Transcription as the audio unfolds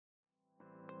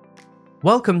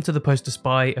Welcome to the Poster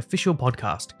Spy official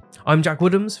podcast. I'm Jack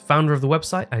Woodhams, founder of the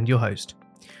website and your host.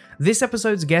 This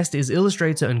episode's guest is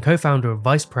illustrator and co-founder of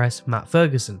Vice Press, Matt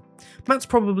Ferguson. Matt's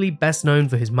probably best known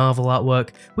for his Marvel artwork,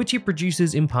 which he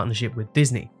produces in partnership with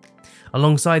Disney.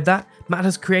 Alongside that, Matt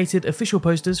has created official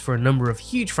posters for a number of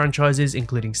huge franchises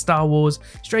including Star Wars,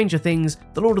 Stranger Things,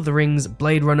 The Lord of the Rings,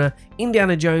 Blade Runner,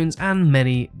 Indiana Jones, and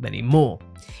many, many more.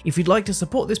 If you'd like to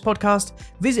support this podcast,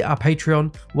 visit our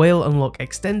Patreon, where you'll unlock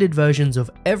extended versions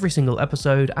of every single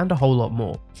episode and a whole lot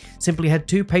more. Simply head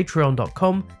to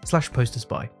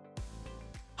patreon.com/posterspy.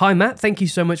 Hi Matt, thank you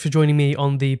so much for joining me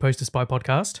on the Poster Spy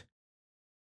podcast.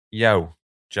 Yo,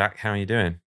 Jack, how are you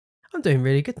doing? I'm doing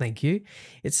really good, thank you.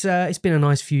 It's been a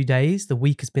nice few days. The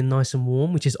week has been nice and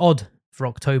warm, which is odd for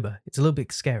October. It's a little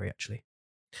bit scary, actually.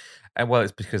 Well,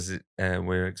 it's because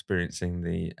we're experiencing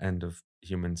the end of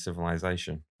human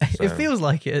civilization. So, It feels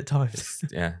like it at times.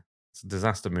 It's a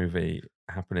disaster movie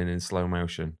happening in slow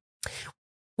motion.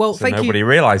 Well, so thank you. Nobody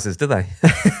realizes, do they?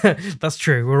 That's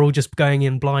true. We're all just going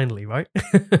in blindly, right?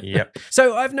 Yep.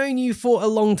 So I've known you for a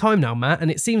long time now, Matt,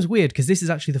 and it seems weird because this is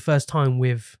actually the first time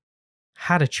we've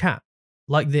had a chat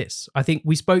like this. I think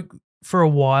we spoke for a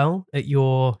while at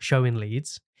your show in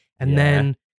Leeds, and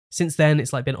then since then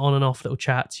it's like been on and off little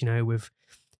chats. You know, we've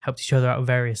helped each other out with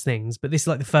various things, but this is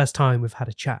like the first time we've had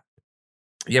a chat.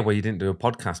 Yeah, well, you didn't do a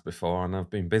podcast before, and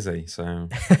I've been busy, so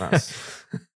that's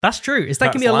That's true. It's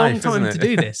taken me a life, long time isn't to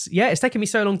it? do this. Yeah, it's taken me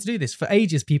so long to do this. For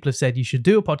ages, people have said you should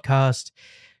do a podcast,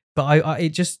 but I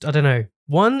don't know.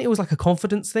 One, it was like a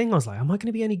confidence thing. I was like, am I going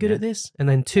to be any good Yeah. at this? And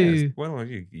then two, Yes, well,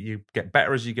 you get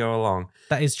better as you go along.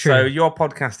 that is true. So your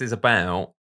podcast is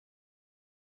about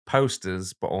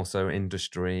posters, but also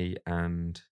industry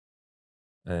and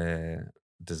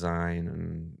design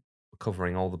and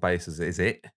covering all the bases. Is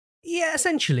it? Yeah,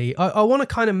 essentially. I want to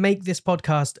kind of make this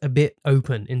podcast a bit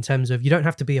open in terms of you don't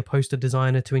have to be a poster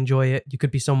designer to enjoy it. You could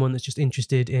be someone that's just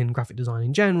interested in graphic design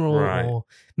in general Right. or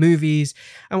movies.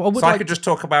 And I could just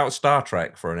talk about Star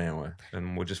Trek for an hour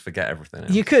and we'll just forget everything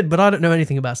else. You could, but I don't know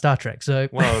anything about Star Trek. So,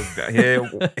 Well,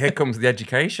 here comes the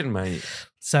education, mate.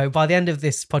 so by the end of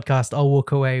this podcast, I'll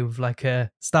walk away with like a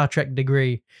Star Trek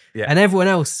degree. Yeah. And everyone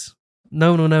else,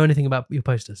 no one will know anything about your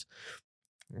posters.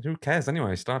 Who cares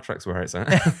anyway? Star Trek's where it's at.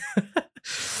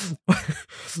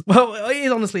 Well, it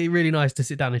is honestly really nice to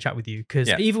sit down and chat with you because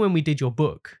even when we did your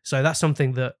book, so that's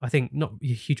something that I think not a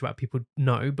huge amount of people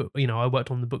know, but you know, I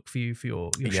worked on the book for you for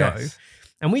your show, Yes.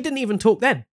 and we didn't even talk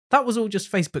then. That was all just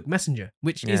Facebook Messenger,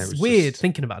 which Yeah, it is was weird just-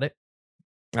 thinking about it.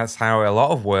 That's how a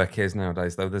lot of work is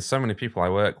nowadays, though. There's so many people I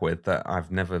work with that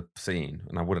I've never seen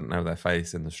and I wouldn't know their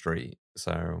face in the street.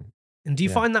 So And do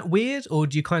you Yeah. find that weird, or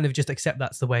do you kind of just accept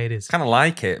that's the way it is? kind of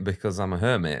like it because I'm a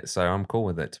hermit, so I'm cool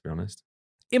with it, to be honest.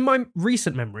 In my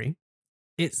recent memory,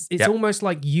 it's Yep. almost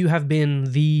like you have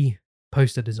been the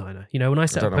poster designer. You know, when I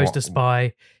set up don't know Poster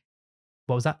Spy,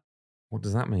 what was that? What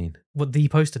does that mean? What, the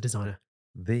poster designer?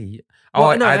 The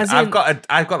Well, no, as I've in- got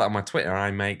that on my Twitter.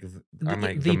 I make the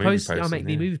movie posters. I make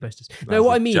the yeah. movie posters. That No, was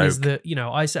what a I mean is joke. that, you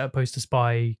know, I set up Poster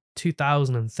Spy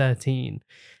 2013,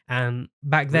 and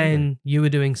back then you were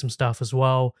doing some stuff as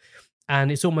well.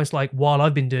 And it's almost like while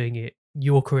I've been doing it,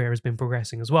 your career has been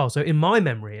progressing as well. So in my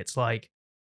memory, it's like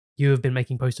you have been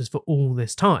making posters for all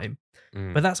this time,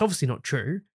 Mm. but that's obviously not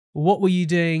true. What were you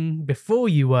doing before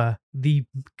you were the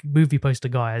movie poster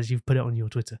guy, as you've put it on your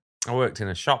Twitter? I worked in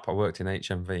a shop. I worked in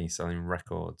HMV selling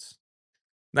records.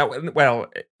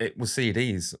 Well, it was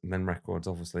CDs, and then records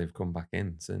obviously have come back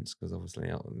in since because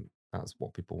obviously that's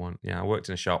what people want. Yeah, I worked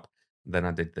in a shop, then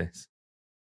I did this.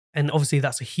 And obviously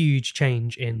that's a huge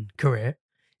change in career.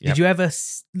 Yep. Did you ever,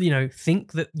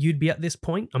 think that you'd be at this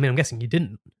point? I mean, I'm guessing you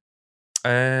didn't.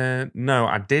 No,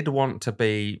 I did want to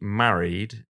be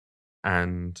married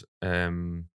and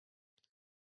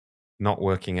not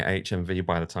working at HMV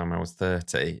by the time I was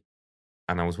 30.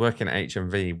 And I was working at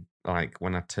HMV like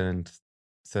when I turned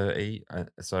 30.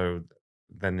 So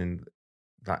then in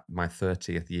that my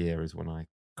 30th year is when I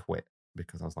quit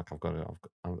because I was like,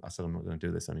 I said, I'm not going to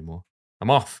do this anymore. I'm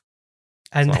off.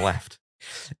 And So I left.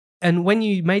 and when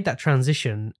you made that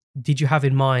transition, did you have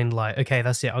in mind like, okay,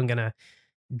 that's it, I'm gonna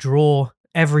draw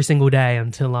every single day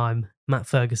until I'm Matt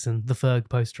Ferguson, the Ferg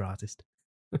poster artist?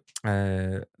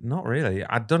 Not really.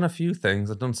 I'd done a few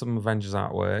things. I'd done some Avengers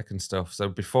artwork and stuff. So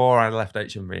before I left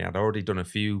HMV, I'd already done a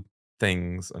few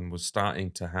things and was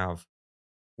starting to have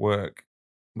work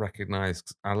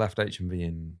recognized. I left HMV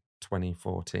in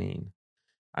 2014.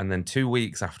 And then 2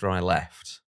 weeks after I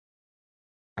left,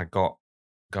 I got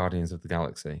Guardians of the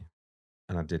Galaxy.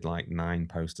 And I did like 9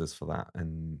 posters for that.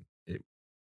 And it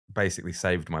basically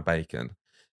saved my bacon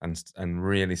and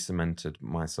really cemented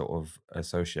my sort of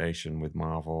association with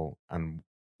Marvel and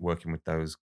working with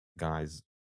those guys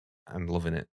and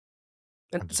loving it.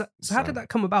 And I just so how did that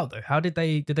come about though? How did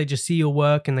they just see your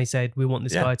work and they said we want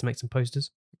this yeah, guy to make some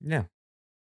posters? yeah,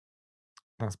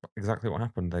 that's exactly what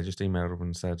happened. They just emailed up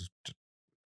and said,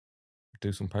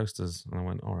 "Do some posters," and I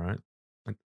went, "All right."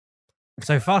 And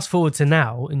So fast forward to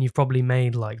now, and you've probably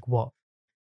made like what,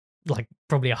 like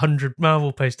probably 100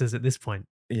 Marvel posters at this point.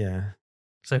 yeah,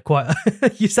 So quite.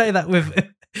 You say that with.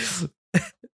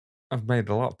 I've made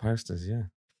a lot of posters. Yeah.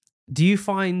 Do you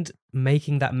find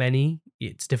making that many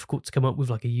it's difficult to come up with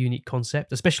like a unique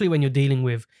concept, especially when you're dealing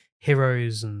with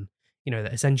heroes and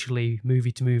that essentially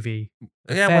movie to movie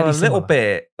are Yeah, well, fairly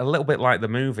similar? a little bit like the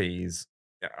movies.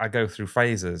 I go through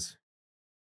phases.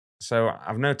 So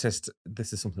I've noticed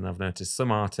this is something I've noticed.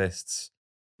 Some artists,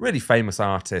 really famous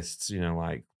artists,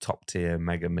 like top tier,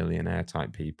 mega millionaire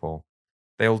type people,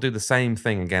 they'll do the same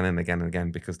thing again and again and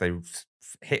again because they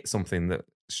hit something that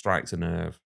strikes a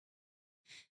nerve,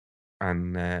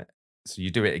 and so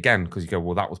you do it again because you go,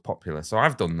 well, that was popular. So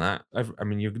I've done that. I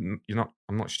mean, you're not.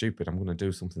 I'm not stupid. I'm going to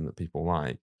do something that people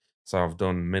like. So I've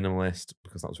done minimalist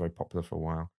because that was very popular for a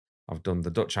while. I've done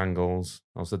the Dutch angles.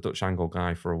 I was the Dutch angle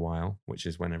guy for a while, which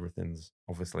is when everything's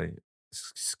obviously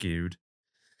skewed.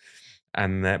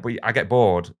 And but I get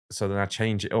bored, so then I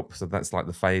change it up. So that's like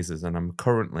the phases, and I'm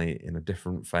currently in a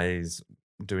different phase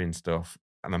doing stuff,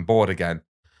 and I'm bored again.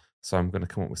 So I'm going to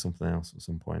come up with something else at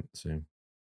some point soon.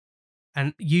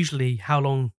 And usually, how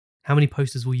many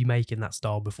posters will you make in that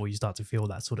style before you start to feel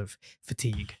that sort of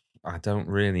fatigue? I don't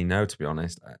really know, to be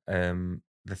honest.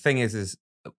 The thing is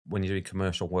when you do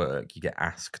commercial work, you get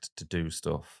asked to do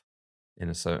stuff in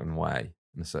a certain way,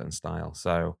 in a certain style.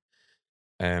 So,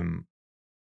 um,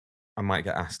 I might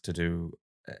get asked to do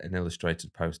an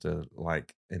illustrated poster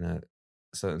like in a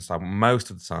certain style. Most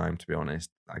of the time, to be honest,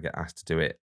 I get asked to do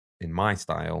it in my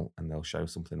style, and they'll show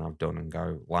something I've done and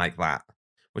go like that,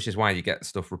 which is why you get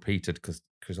stuff repeated because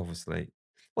obviously,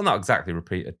 well, not exactly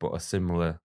repeated, but a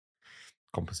similar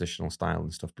compositional style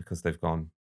and stuff because they've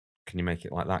gone, can you make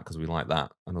it like that? Because we like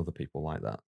that, and other people like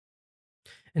that.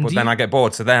 And But do then you I get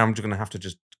bored, so then I'm just going to have to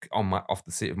just off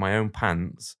the seat of my own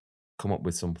pants come up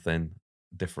with something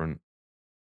different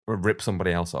or rip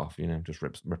somebody else off. Just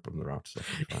rip them out. Stuff.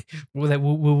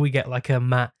 will we get like a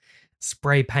matte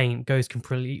spray paint goes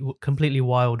completely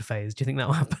wild phase? Do you think that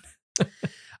will happen?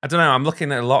 I don't know. I'm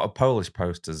looking at a lot of Polish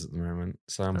posters at the moment,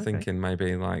 so I'm Okay. thinking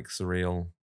maybe like surreal,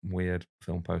 weird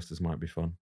film posters might be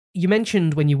fun. You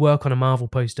mentioned when you work on a Marvel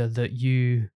poster that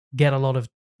you get a lot of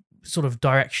sort of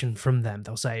direction from them.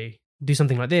 They'll say, do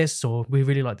something like this, or we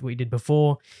really liked what you did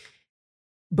before.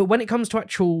 But when it comes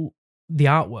to the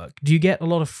artwork, do you get a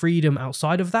lot of freedom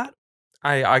outside of that?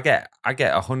 I get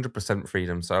 100%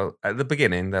 freedom. So at the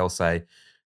beginning, they'll say,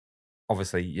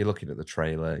 obviously, you're looking at the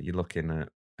trailer, you're looking at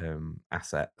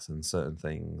assets and certain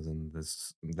things, and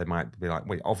they might be like,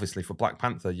 wait, obviously for Black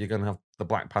Panther, you're going to have the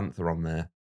Black Panther on there.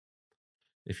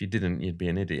 If you didn't, you'd be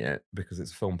an idiot because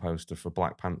it's a film poster for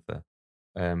Black Panther.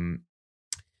 Um,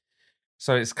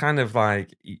 so it's kind of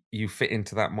like you fit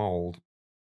into that mold,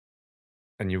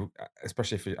 and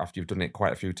especially after you've done it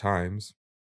quite a few times,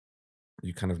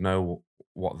 you kind of know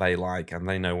what they like, and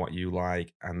they know what you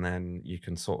like, and then you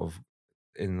can sort of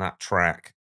in that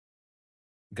track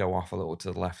go off a little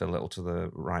to the left, a little to the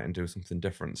right, and do something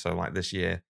different. So like this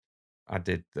year, I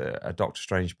did a Doctor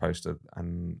Strange poster,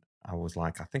 and I was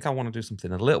like, I think I want to do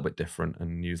something a little bit different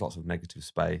and use lots of negative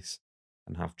space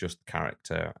and have just the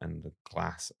character and the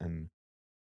glass. And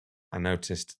I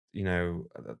noticed,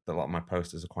 that a lot of my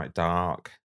posters are quite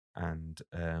dark and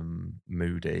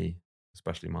moody,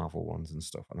 especially Marvel ones and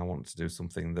stuff. And I wanted to do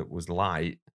something that was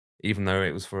light, even though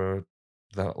it was for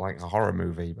like a horror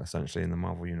movie, essentially in the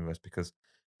Marvel universe, because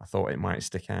I thought it might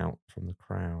stick out from the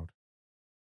crowd.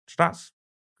 So that's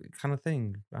the kind of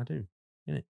thing I do.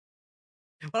 Innit?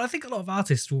 Well, I think a lot of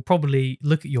artists will probably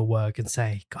look at your work and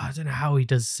say, God, I don't know how he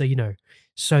does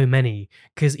so many.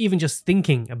 Because even just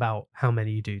thinking about how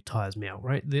many you do tires me out,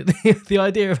 right? The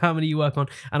idea of how many you work on.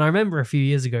 And I remember a few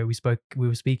years ago we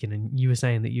were speaking and you were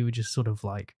saying that you were just sort of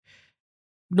like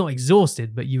not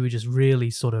exhausted, but you were just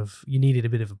really sort of you needed a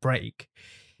bit of a break.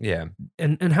 Yeah.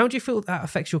 And how do you feel that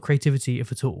affects your creativity,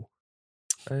 if at all?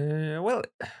 Well,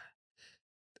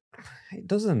 it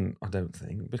doesn't, I don't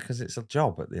think, because it's a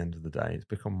job at the end of the day. It's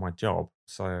become my job.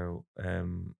 So I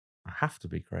have to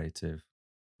be creative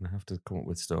and I have to come up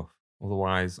with stuff.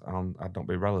 Otherwise, I'd not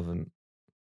be relevant.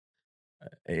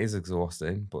 It is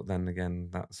exhausting, but then again,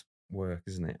 that's work,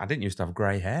 isn't it? I didn't used to have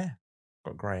grey hair.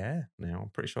 Got grey hair now. I'm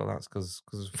pretty sure that's because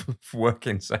of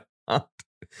working so hard.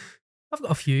 I've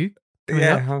got a few.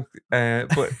 coming up.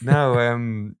 but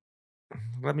no.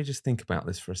 Let me just think about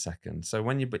this for a second. So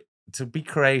to be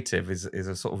creative is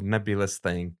a sort of nebulous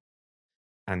thing,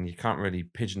 and you can't really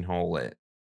pigeonhole it.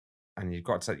 And you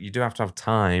do have to have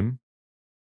time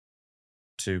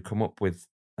to come up with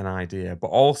an idea, but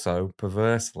also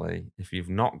perversely, if you've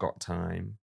not got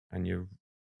time and you're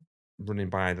running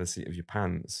by the seat of your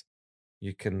pants,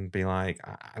 you can be like,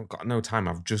 I've got no time.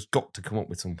 I've just got to come up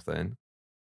with something.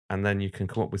 And then you can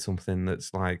come up with something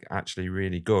that's like actually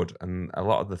really good. And a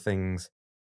lot of the things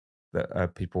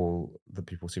that people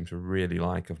seem to really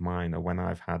like of mine are when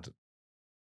I've had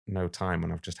no time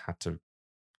and I've just had to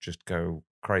just go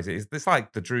crazy. It's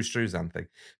like the Drew Struzan thing.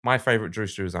 My favorite Drew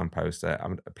Struzan poster.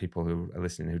 People who are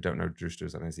listening who don't know Drew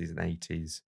Struzan is, he's an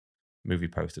 80s movie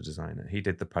poster designer. He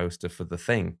did the poster for The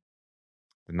Thing,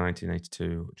 the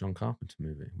 1982 John Carpenter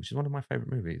movie, which is one of my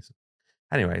favorite movies.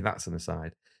 Anyway, that's an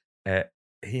aside.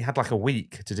 He had like a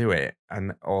week to do it,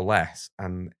 or less,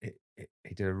 and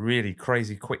he did a really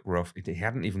crazy quick rough. He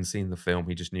hadn't even seen the film.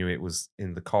 He just knew it was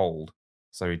in the cold,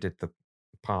 so he did the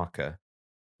Parker.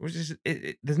 Which is,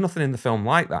 there's nothing in the film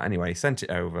like that anyway. He sent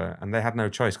it over, and they had no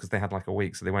choice because they had like a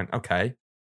week. So they went, okay,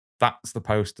 that's the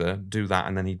poster, do that.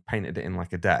 And then he painted it in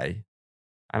like a day.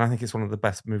 And I think it's one of the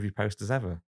best movie posters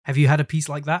ever. Have you had a piece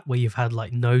like that where you've had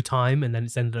like no time and then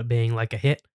it's ended up being like a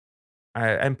hit?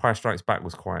 Empire Strikes Back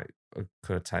was quite a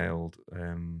curtailed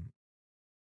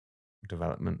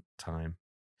development time.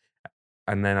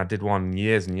 And then I did one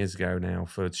years and years ago now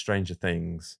for Stranger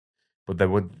Things. But there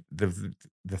would the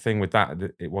thing with that,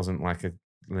 it wasn't like a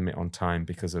limit on time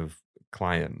because of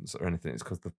clients or anything. It's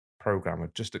because the program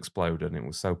had just exploded and it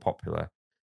was so popular.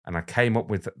 And I came up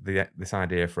with this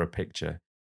idea for a picture,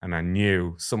 and I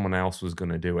knew someone else was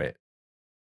going to do it,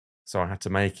 so I had to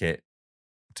make it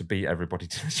to beat everybody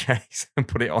to the chase and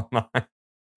put it online.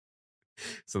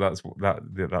 So that was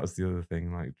the other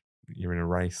thing. Like, you're in a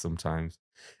race sometimes.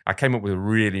 I came up with a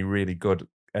really, really good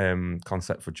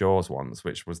concept for Jaws once,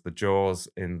 which was the jaws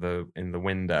in the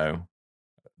window,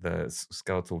 the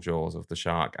skeletal jaws of the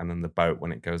shark, and then the boat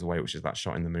when it goes away, which is that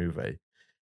shot in the movie.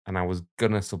 And I was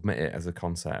gonna submit it as a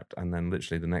concept, and then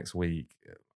literally the next week,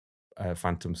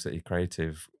 Phantom City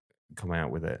Creative come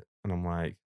out with it, and I'm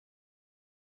like,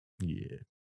 yeah.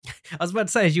 I was about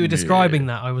to say, as you were describing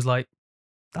that, I was like,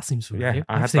 that seems familiar. Yeah,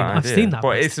 I've seen that.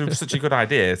 But it's such a good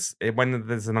idea. When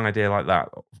there's an idea like that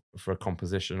for a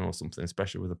composition or something,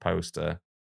 especially with a poster,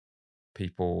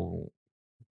 people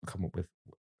come up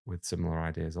with similar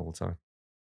ideas all the time.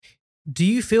 Do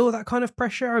you feel that kind of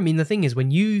pressure? I mean, the thing is,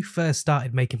 when you first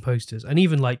started making posters, and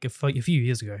even like a few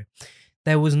years ago,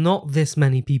 there was not this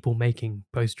many people making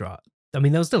poster art. I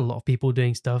mean, there was still a lot of people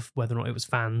doing stuff, whether or not it was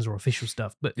fans or official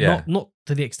stuff, but not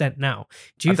to the extent now.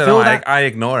 Do you feel that I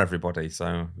ignore everybody?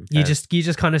 So you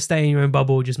just kind of stay in your own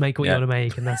bubble, just make what you want to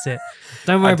make, and that's it.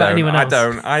 Don't worry about anyone else.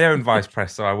 I own Vice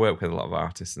Press, so I work with a lot of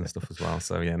artists and stuff as well.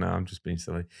 So yeah, no, I'm just being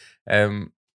silly.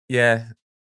 Yeah,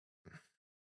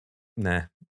 nah.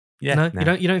 Yeah,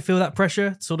 no, you don't feel that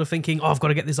pressure, sort of thinking, I've got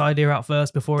to get this idea out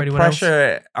first before anyone else.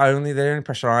 The only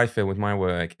pressure I feel with my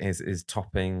work is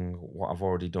topping what I've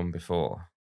already done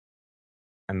before,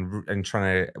 and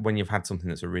trying to, when you've had something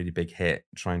that's a really big hit,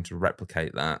 trying to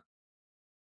replicate that,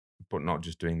 but not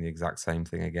just doing the exact same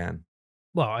thing again.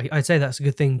 Well, I'd say that's a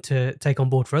good thing to take on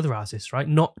board for other artists, right?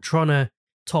 Not trying to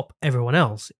top everyone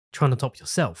else, trying to top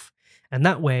yourself, and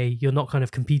that way you're not kind of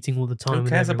competing all the time. Who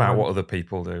cares about what other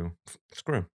people do?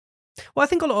 Screw 'em. Well, I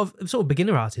think a lot of sort of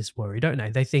beginner artists worry, don't they?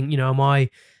 They think, am I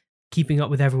keeping up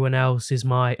with everyone else? A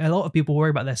lot of people worry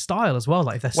about their style as well.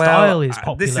 Like if their style is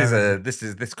popular.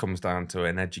 This comes down to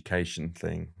an education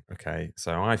thing. Okay,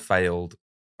 so I failed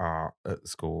art at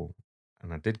school,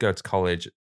 and I did go to college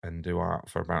and do art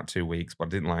for about 2 weeks, but I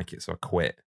didn't like it, so I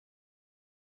quit.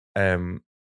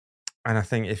 And I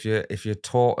think if you're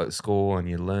taught at school and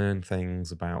you learn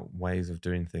things about ways of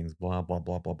doing things, blah, blah,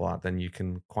 blah, blah, blah, then you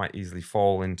can quite easily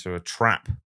fall into a trap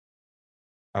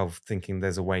of thinking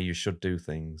there's a way you should do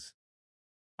things.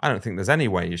 I don't think there's any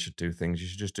way you should do things. You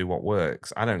should just do what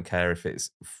works. I don't care if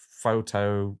it's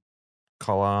photo,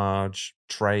 collage,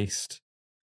 traced,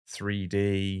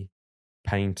 3D,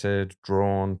 painted,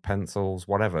 drawn, pencils,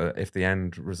 whatever, if the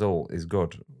end result is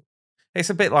good. It's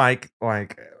a bit like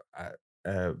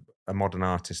a modern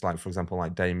artist, like for example,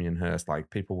 like Damien Hirst, like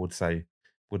people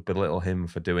would belittle him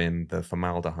for doing the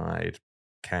formaldehyde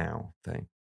cow thing,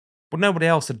 but nobody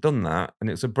else had done that, and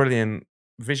it's a brilliant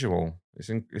visual. It's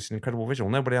an incredible visual.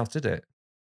 Nobody else did it,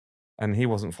 and he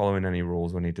wasn't following any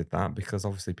rules when he did that, because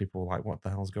obviously people were like, "What the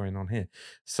hell's going on here?"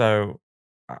 So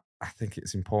I think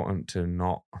it's important to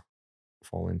not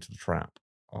fall into the trap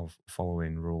of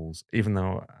following rules, even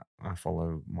though I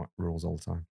follow my rules all the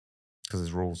time because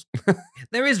there's rules.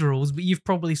 There is rules, but you've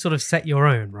probably sort of set your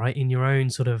own, right? In your own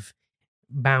sort of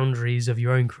boundaries of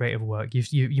your own creative work.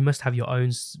 You must have your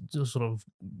own sort of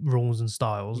rules and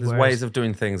styles. There's whereas- ways of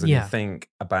doing things, and Yeah. you think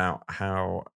about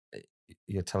how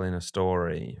you're telling a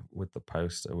story with the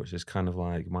poster, which is kind of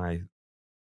like my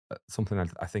something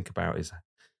I think about is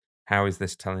how is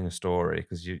this telling a story?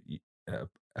 Because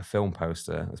a film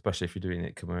poster, especially if you're doing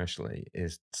it commercially,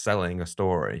 is selling a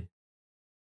story.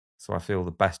 So I feel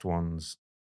the best ones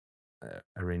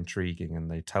are intriguing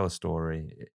and they tell a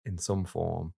story in some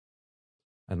form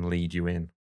and lead you in.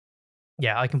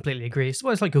 Yeah, I completely agree. It's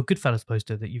like your Goodfellas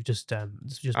poster that you've just I been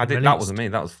did. That released. wasn't me.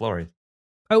 That was Flory.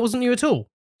 Oh, it wasn't you at all.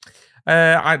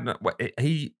 It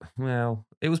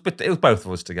was both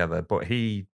of us together, but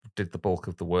he did the bulk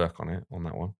of the work on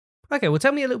that one. Okay, well,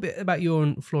 tell me a little bit about your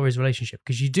and Flory's relationship,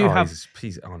 because you do have.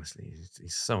 He's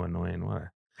so annoying. What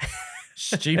a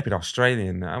stupid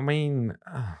Australian. I mean,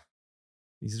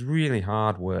 he's really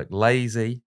hard work,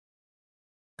 lazy,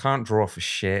 can't draw for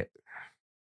shit.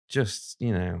 Just,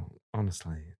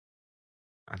 honestly,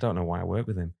 I don't know why I work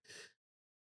with him.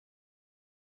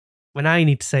 Well, now you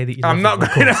need to say that you love I'm him, not of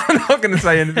course. going to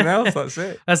say anything else. That's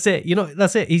it. That's it.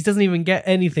 That's it. He doesn't even get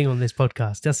anything on this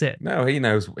podcast. That's it. No, he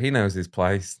knows his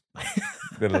place.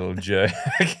 The little jerk.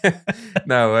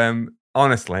 No,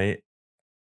 honestly,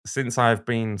 since I've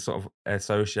been sort of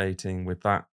associating with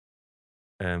that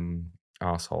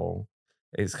arsehole,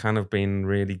 it's kind of been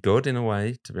really good in a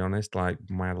way, to be honest, like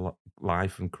my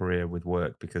life and career with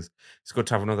work, because it's good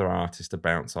to have another artist to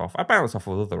bounce off. I bounce off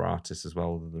with other artists as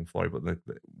well, other than Floyd, but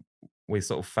we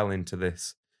sort of fell into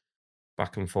this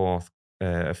back and forth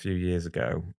a few years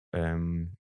ago. And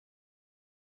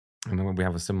we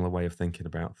have a similar way of thinking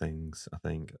about things, I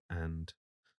think. And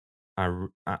I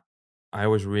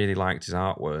always really liked his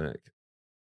artwork.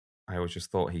 I always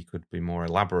just thought he could be more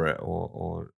elaborate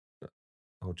or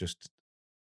just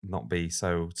not be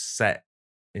so set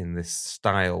in this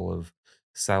style of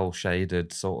cell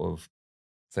shaded sort of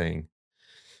thing.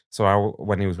 So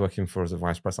when he was working for us at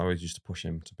Vice Press, I always used to push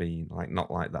him to be like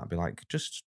not like that. Be like,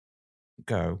 just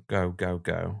go.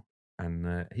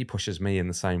 And he pushes me in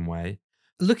the same way.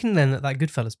 Looking then at that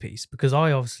Goodfellas piece, because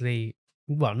I obviously,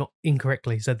 well, not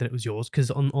incorrectly said that it was yours, because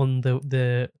on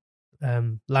the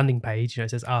landing page,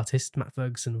 it says artist Matt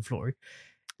Ferguson and Flory.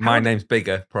 My name's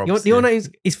bigger, probably. Your name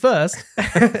is first.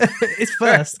 It's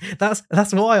first.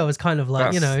 That's why I was kind of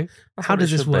like, how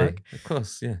does this work? Of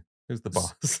course, yeah. Who's the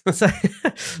boss?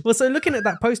 So looking at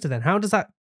that poster, then how does that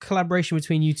collaboration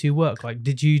between you two work? Like,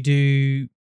 did you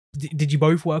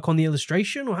both work on the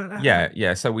illustration, or how?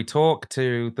 Yeah. So we talk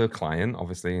to the client.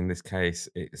 Obviously, in this case,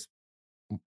 it's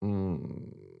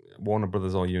Warner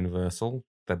Brothers or Universal.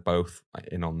 They're both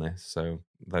in on this. So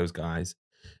those guys,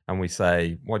 and we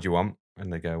say, "What do you want?"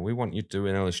 And they go, "We want you to do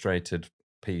an illustrated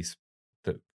piece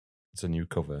that's a new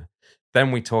cover."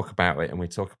 Then we talk about it and we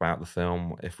talk about the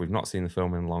film. If we've not seen the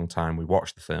film in a long time, we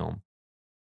watch the film.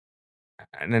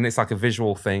 And then it's like a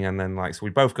visual thing. And then so we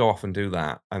both go off and do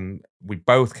that. And we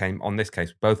both came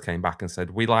back and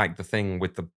said, we like the thing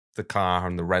with the car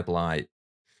and the red light.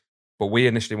 But we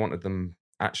initially wanted them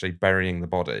actually burying the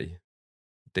body,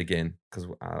 dig in. Because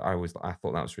I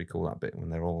thought that was really cool, that bit when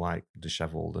they're all like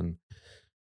disheveled and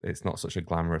it's not such a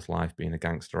glamorous life being a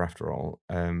gangster after all.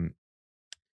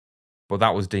 But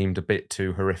that was deemed a bit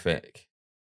too horrific.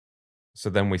 So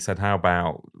then we said, how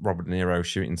about Robert De Niro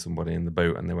shooting somebody in the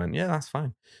boot? And they went, yeah, that's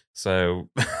fine. So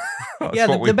yeah,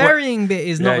 the burying bit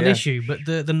is not an issue, but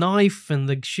the knife and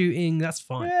the shooting, that's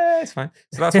fine. Yeah, it's fine.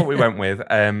 So that's what we went with.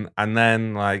 And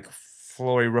then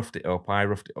Flory roughed it up. I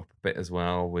roughed it up a bit as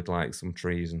well with some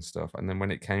trees and stuff. And then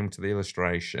when it came to the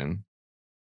illustration,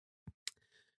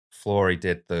 Flory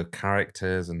did the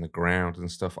characters and the ground and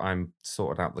stuff. I'm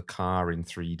sorted out the car in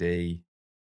 3D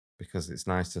because it's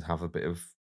nice to have a bit of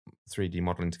 3D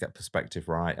modeling to get perspective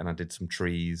right. And I did some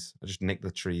trees. I just nicked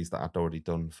the trees that I'd already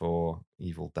done for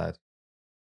Evil Dead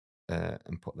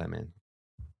and put them in.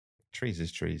 Trees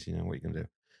is trees, what you can do.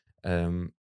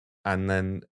 And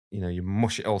then, you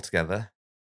mush it all together.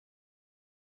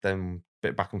 Then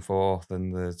bit back and forth,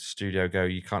 and the studio go,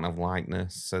 you can't have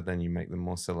likeness, so then you make them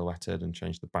more silhouetted and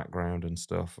change the background and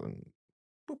stuff, and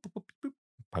boop, boop, boop, boop,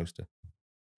 poster.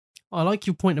 I like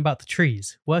your point about the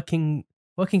trees. Working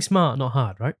smart, not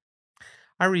hard, right?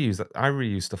 I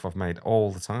reuse stuff I've made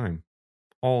all the time.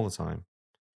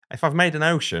 If I've made an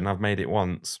ocean, I've made it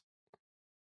once.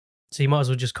 So you might as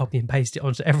well just copy and paste it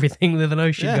onto everything with an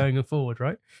ocean going forward,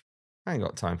 right? I ain't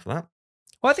got time for that.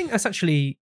 Well, I think that's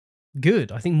actually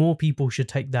good. I think more people should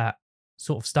take that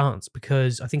sort of stance,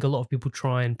 because I think a lot of people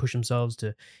try and push themselves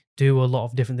to do a lot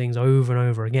of different things over and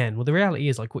over again. Well, the reality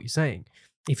is, like what you're saying,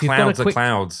 if you've got Clouds a are quick,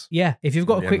 clouds yeah, if you've at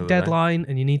got a the end quick of the day. deadline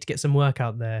and you need to get some work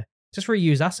out there, just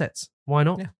reuse assets. Why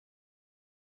not? Yeah.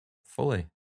 Fully.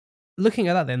 Looking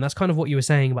at that, then that's kind of what you were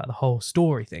saying about the whole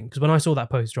story thing. Because when I saw that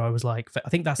poster, I was like, I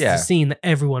think that's the Yeah. scene that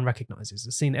everyone recognizes.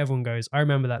 The scene that everyone goes, I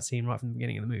remember that scene right from the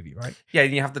beginning of the movie, right? Yeah,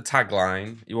 and you have the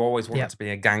tagline. You always want Yep. it to be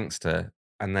a gangster,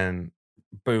 and then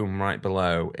boom, right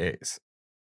below, it's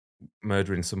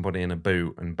murdering somebody in a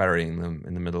boot and burying them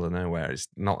in the middle of nowhere. It's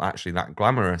not actually that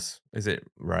glamorous, is it,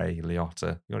 Ray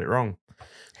Liotta? You got it wrong.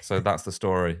 So that's the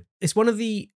story. It's one of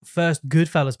the first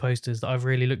Goodfellas posters that I've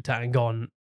really looked at and gone,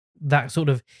 that sort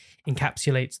of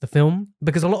encapsulates the film.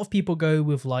 Because a lot of people go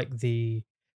with like the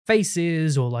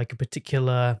faces or like a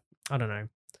particular, I don't know,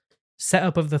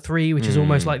 setup of the three, which is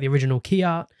almost like the original key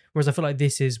art. Whereas I feel like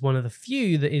this is one of the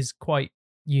few that is quite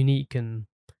unique and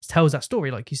tells that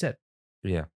story, like you said.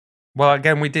 Yeah. Well,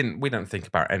 again, we don't think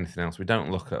about anything else. We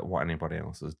don't look at what anybody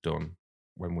else has done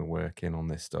when we're working on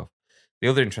this stuff. The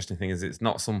other interesting thing is it's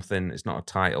not a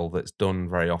title that's done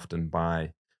very often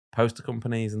by poster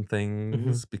companies and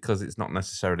things, because it's not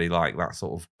necessarily like that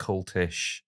sort of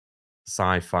cultish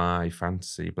sci-fi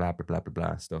fantasy blah blah blah blah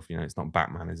blah stuff. You know, it's not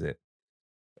Batman, is it?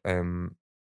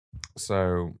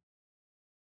 So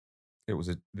it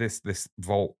was this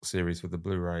Vault series with the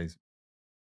Blu-rays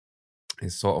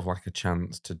is sort of like a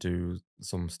chance to do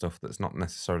some stuff that's not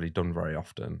necessarily done very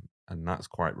often, and that's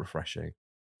quite refreshing.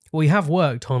 We have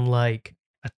worked on like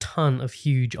a ton of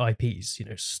huge IPs, you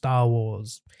know, Star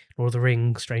Wars, Lord of the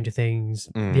Rings, Stranger Things,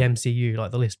 the MCU,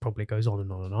 like the list probably goes on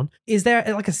and on and on. Is there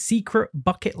like a secret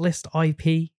bucket list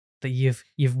IP that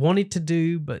you've wanted to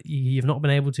do, but you've not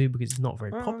been able to because it's not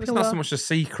very popular? It's not so much a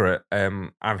secret. I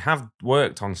have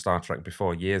worked on Star Trek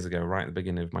before, years ago, right at the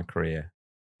beginning of my career,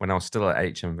 when I was still at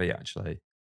HMV, actually.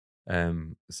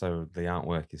 So the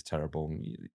artwork is terrible.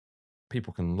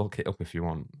 People can look it up if you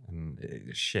want, and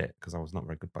it's shit because I was not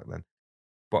very good back then.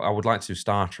 But I would like to do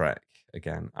Star Trek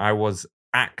again. I was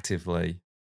actively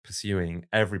pursuing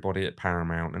everybody at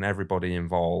Paramount and everybody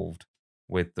involved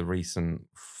with the recent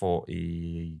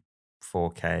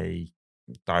 44K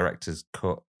director's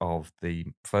cut of the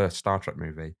first Star Trek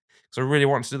movie. So I really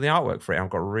wanted to do the artwork for it. I've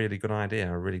got a really good idea,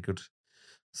 a really good,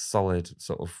 solid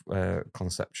sort of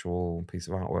conceptual piece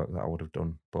of artwork that I would have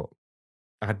done. But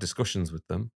I had discussions with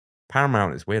them.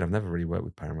 Paramount is weird. I've never really worked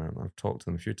with Paramount. I've talked to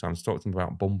them a few times. Talked to them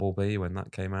about Bumblebee when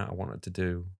that came out. I wanted to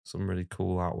do some really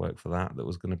cool artwork for that. That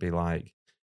was going to be like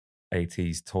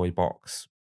 80s toy box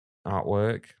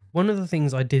artwork. One of the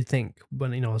things I did think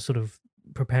when, you know, I was sort of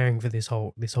preparing for this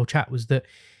whole chat was that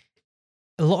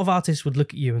a lot of artists would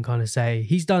look at you and kind of say,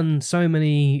 he's done so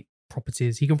many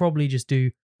properties, he can probably just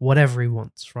do whatever he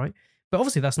wants, right? But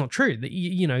obviously that's not true. That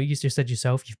you know, you just said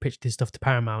yourself, you've pitched this stuff to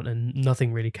Paramount and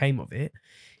nothing really came of it.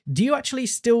 Do you actually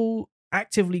still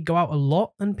actively go out a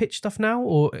lot and pitch stuff now,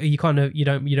 or are you kind of you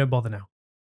don't bother now?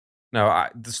 No,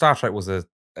 the Star Trek was a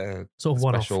Sort of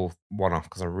special one-off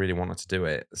because I really wanted to do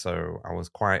it. So I was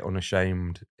quite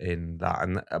unashamed in that,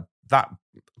 and that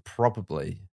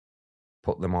probably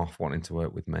put them off wanting to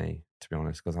work with me, to be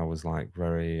honest, because I was like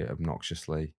very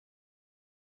obnoxiously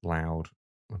loud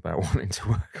about wanting to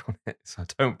work on it. So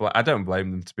I don't blame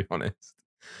them, to be honest,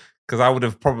 because I would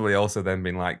have probably also then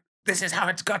been like, this is how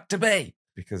it's got to be,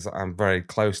 because I'm very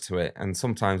close to it. And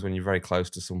sometimes when you're very close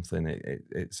to something,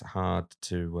 it's hard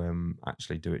to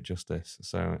actually do it justice.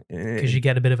 So because you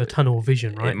get a bit of a tunnel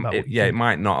vision, right? It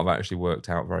might not have actually worked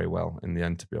out very well in the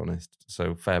end, to be honest.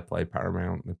 So fair play,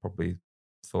 Paramount. They probably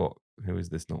thought, who is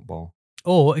this nutball?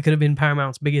 Or it could have been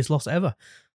Paramount's biggest loss ever.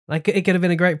 Like, it could have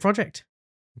been a great project.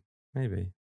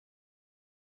 Maybe.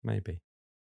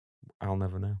 I'll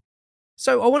never know.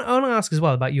 So I want to ask as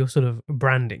well about your sort of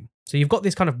branding. So you've got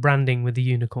this kind of branding with the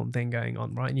unicorn thing going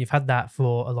on, right? And you've had that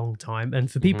for a long time.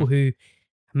 And for people who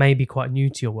may be quite new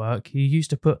to your work, you used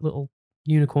to put little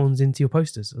unicorns into your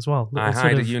posters as well. I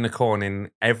hide a unicorn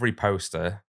in every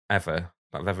poster ever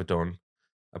that I've ever done,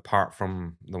 apart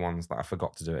from the ones that I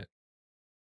forgot to do it.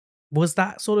 Was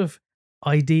that sort of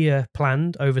idea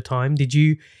planned over time? Did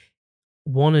you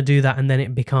want to do that and then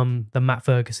it become the Matt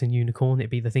Ferguson unicorn? It'd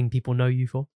be the thing people know you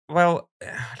for? Well,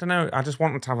 I don't know. I just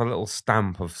wanted to have a little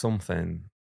stamp of something,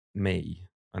 me,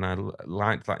 and I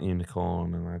liked that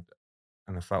unicorn,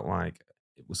 and I felt like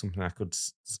it was something I could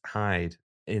hide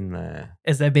in there.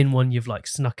 Has there been one you've like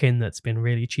snuck in that's been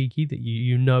really cheeky that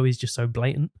you know is just so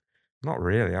blatant? Not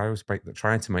really. I always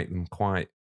try to make them quite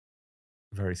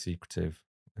very secretive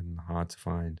and hard to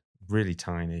find. really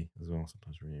tiny as well.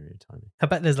 Sometimes really, really tiny. I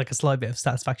bet there's like a slight bit of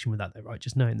satisfaction with that, though, right?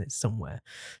 Just knowing that it's somewhere.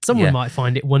 Someone Yeah. might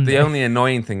find it one The day. only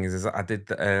annoying thing is that I did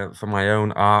for my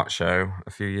own art show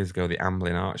a few years ago, the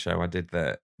Amblin art show. I did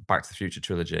the Back to the Future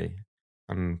trilogy,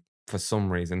 and for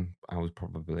some reason, I was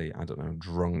probably, I don't know,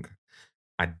 drunk.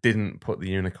 I didn't put the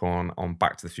unicorn on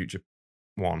Back to the Future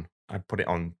 1. I put it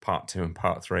on part 2 and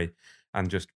part 3, and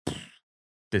just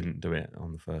didn't do it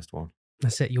on the first one.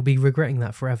 That's it. You'll be regretting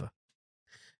that forever.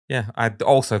 Yeah, I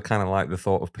also kind of like the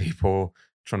thought of people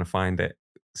trying to find it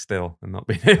still and not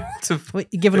being able to. Well,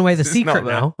 you're giving away the It's secret not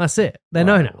there. now. That's it. They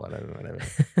know now. Whatever.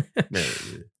 No,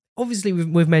 Obviously,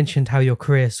 we've mentioned how your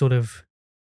career sort of,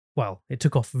 well, it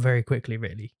took off very quickly,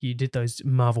 really. You did those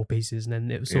Marvel pieces, and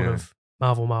then it was sort Yeah. of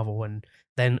Marvel, and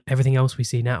then everything else we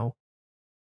see now.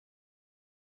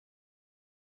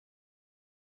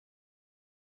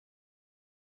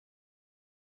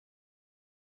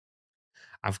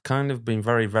 I've kind of been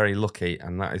very, very lucky,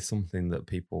 and that is something that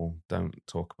people don't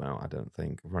talk about, I don't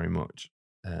think, very much.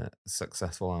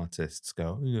 Successful artists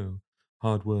go,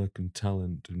 hard work and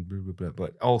talent and blah, blah, blah.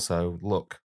 But also,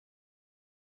 look,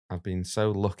 I've been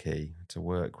so lucky to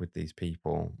work with these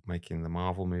people making the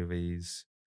Marvel movies,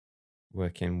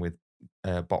 working with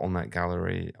Bottleneck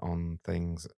Gallery on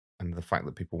things, and the fact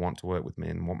that people want to work with me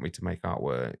and want me to make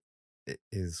artwork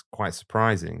is quite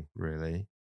surprising, really.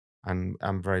 And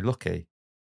I'm very lucky.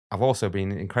 I've also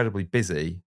been incredibly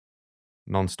busy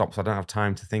non-stop, so I don't have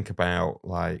time to think about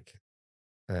like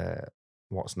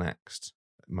what's next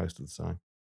most of the time.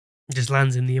 It just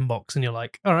lands in the inbox, and you're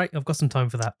like, all right, I've got some time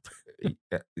for that.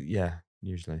 Yeah,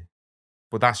 usually.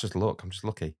 But that's just luck. I'm just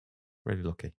lucky. Really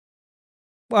lucky.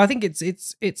 Well, I think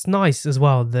it's nice as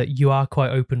well that you are quite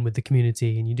open with the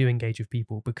community and you do engage with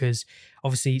people, because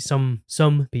obviously some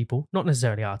people, not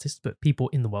necessarily artists, but people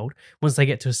in the world, once they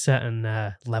get to a certain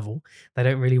level, they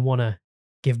don't really want to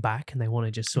give back and they want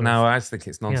to just sort of. No, I just think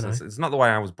it's you know. nonsense. It's not the way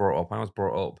I was brought up. I was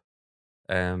brought up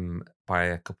by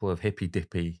a couple of hippy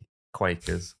dippy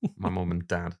Quakers, my mum and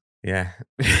dad. Yeah.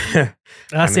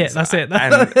 That's it. That's it. And,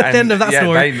 That's the end of that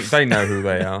story. They know who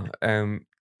they are.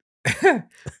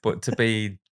 But to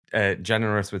be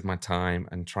generous with my time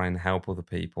and try and help other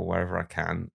people wherever I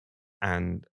can,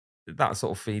 and that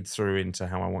sort of feeds through into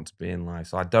how I want to be in life.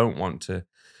 So I don't want to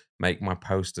make my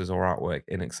posters or artwork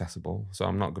inaccessible. So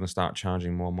I'm not going to start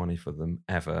charging more money for them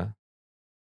ever.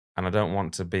 And I don't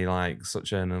want to be like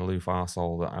such an aloof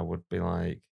arsehole that I would be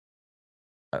like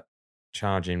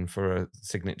charging for a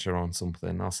signature on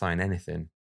something. I'll sign anything.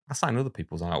 I'll sign other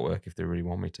people's artwork if they really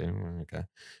want me to. Okay.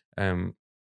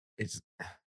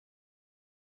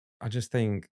 I just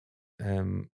think at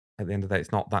the end of the day,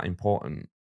 it's not that important.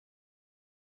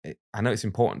 I know it's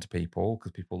important to people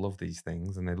because people love these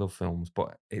things and they love films,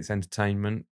 but it's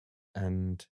entertainment,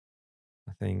 and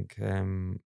I think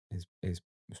it's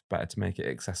better to make it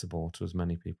accessible to as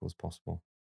many people as possible.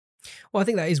 Well, I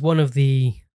think that is one of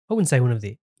the, I wouldn't say one of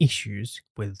the issues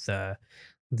with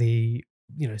the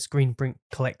screen print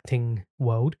collecting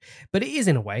world, but it is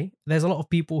in a way. There's a lot of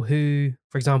people who,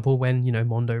 for example, when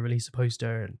Mondo released a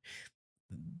poster and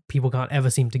people can't ever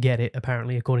seem to get it,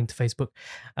 apparently, according to Facebook.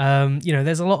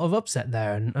 There's a lot of upset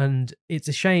there, and it's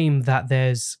a shame that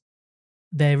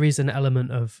there is an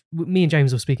element of, me and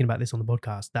James were speaking about this on the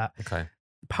podcast, that Okay.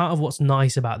 part of what's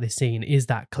nice about this scene is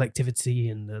that collectivity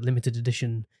and the limited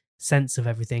edition sense of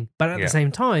everything. But at the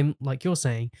same time, like you're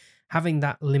saying, having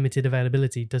that limited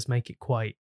availability does make it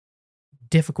quite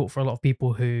difficult for a lot of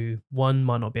people who, one,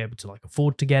 might not be able to like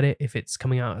afford to get it if it's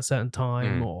coming out at a certain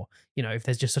time, or if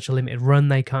there's just such a limited run,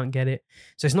 they can't get it.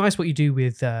 So it's nice what you do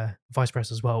with Vice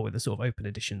Press as well, with the sort of open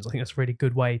editions. I think that's a really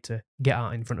good way to get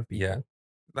out in front of people. Yeah,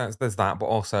 there's that, but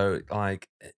also like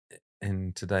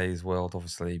in today's world,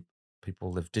 obviously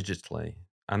people live digitally.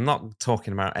 I'm not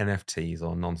talking about NFTs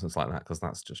or nonsense like that, because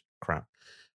that's just crap.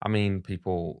 I mean,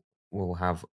 people will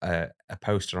have a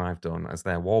poster I've done as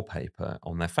their wallpaper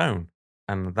on their phone,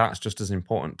 and that's just as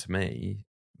important to me,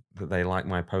 that they like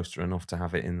my poster enough to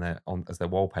have it in as their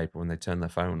wallpaper when they turn their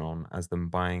phone on, as them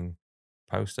buying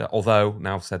poster. Although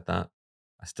now I've said that,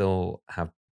 I still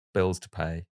have bills to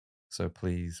pay, so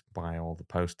please buy all the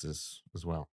posters as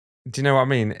well. Do you know what I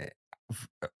mean?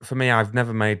 For me, I've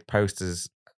never made posters.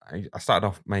 I started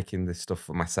off making this stuff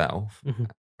for myself. Mm-hmm.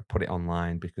 I put it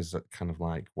online because kind of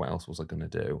like, what else was I going to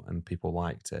do? And people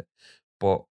liked it.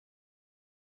 But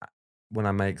when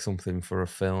I make something for a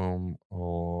film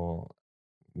or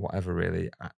whatever, really,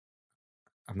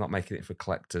 I'm not making it for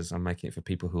collectors. I'm making it for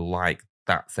people who like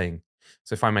that thing.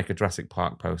 So if I make a Jurassic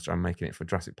Park poster, I'm making it for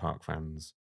Jurassic Park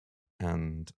fans,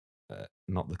 and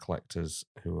not the collectors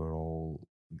who are all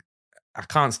I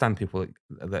can't stand people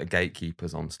that are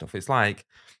gatekeepers on stuff. It's like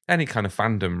any kind of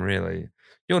fandom, really.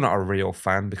 You're not a real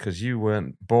fan because you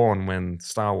weren't born when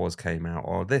Star Wars came out,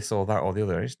 or this, or that, or the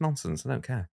other. It's nonsense. I don't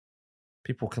care.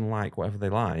 People can like whatever they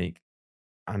like,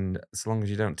 and as long as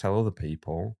you don't tell other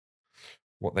people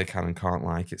what they can and can't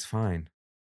like, it's fine.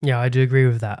 Yeah, I do agree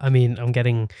with that. I mean, I'm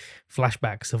getting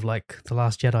flashbacks of like the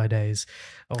Last Jedi days.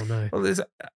 Oh no. Well,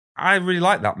 I really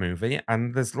like that movie,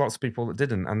 and there's lots of people that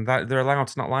didn't, and that they're allowed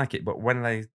to not like it. But when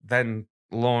they then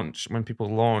when people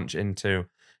launch into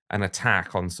an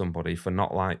attack on somebody for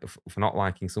not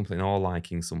liking something or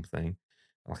liking something,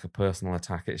 like a personal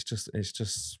attack, it's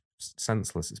just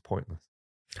senseless. It's pointless.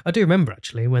 I do remember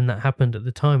actually when that happened at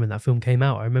the time when that film came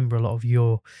out. I remember a lot of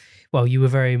you were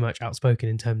very much outspoken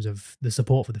in terms of the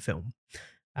support for the film.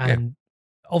 And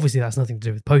obviously that's nothing to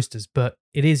do with posters, but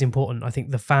it is important. I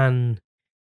think the fan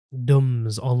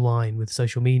dumbs online with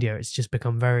social media, it's just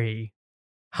become very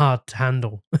hard to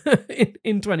handle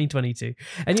in 2022.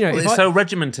 And it's so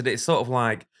regimented. It's sort of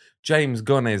like James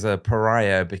Gunn is a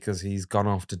pariah because he's gone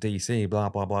off to DC, blah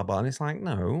blah blah blah, and it's like,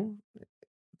 no,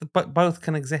 but both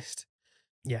can exist.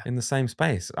 Yeah. In the same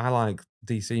space. I like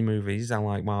DC movies. I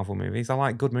like Marvel movies. I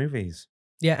like good movies.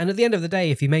 Yeah, and at the end of the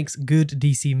day, if he makes good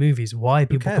DC movies, why are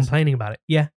people complaining about it?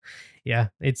 Yeah. Yeah.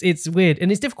 It's weird.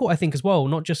 And it's difficult, I think, as well,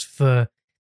 not just for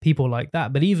people like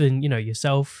that, but even,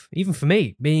 yourself, even for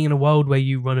me, being in a world where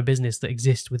you run a business that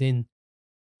exists within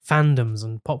fandoms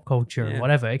and pop culture and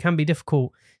whatever, it can be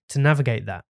difficult to navigate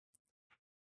that.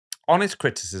 Honest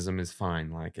criticism is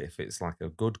fine. Like if it's like a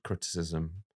good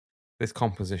criticism, this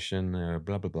composition,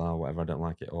 blah, blah, blah, whatever, I don't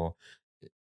like it. Or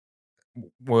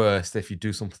worse, if you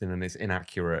do something and it's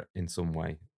inaccurate in some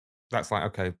way. That's like,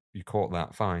 okay, you caught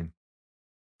that, fine.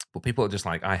 But people are just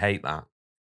like, I hate that.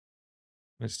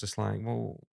 It's just like,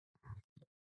 well,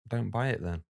 don't buy it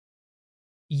then.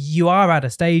 You are at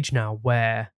a stage now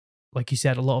where, like you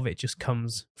said, a lot of it just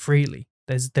comes freely.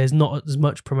 There's not as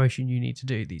much promotion you need to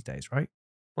do these days, right?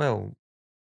 Well,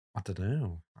 I don't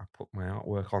know. I put my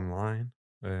artwork online.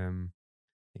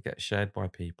 It gets shared by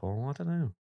people. I don't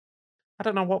know. I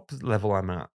don't know what level I'm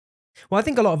at. Well, I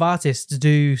think a lot of artists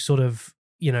do sort of,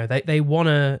 they want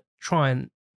to try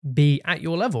and be at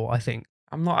your level, I think.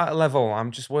 I'm not at a level.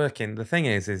 I'm just working. The thing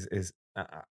is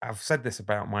I've said this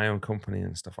about my own company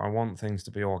and stuff. I want things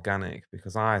to be organic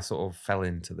because I sort of fell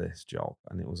into this job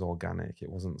and it was organic.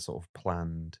 It wasn't sort of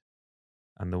planned.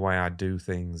 And the way I do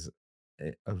things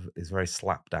is very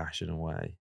slapdash in a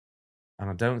way. And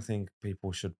I don't think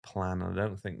people should plan. I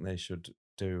don't think they should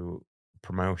do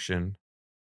promotion.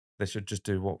 They should just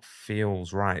do what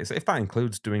feels right. So if that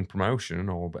includes doing promotion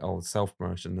or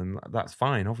self-promotion, then that's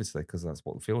fine, obviously, because that's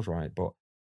what feels right. But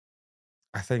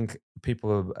I think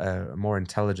people are more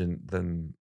intelligent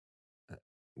than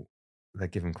they're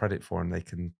given credit for, and they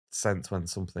can sense when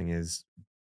something is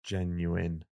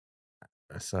genuine.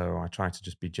 So I try to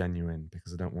just be genuine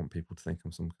because I don't want people to think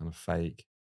I'm some kind of fake.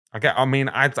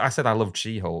 I said I loved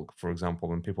She-Hulk, for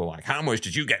example, and people were like, how much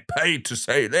did you get paid to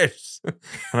say this? And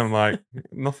I'm like,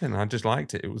 nothing. I just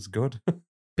liked it. It was good.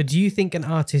 But do you think an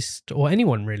artist or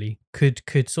anyone really could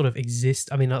sort of exist?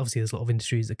 I mean, obviously there's a lot of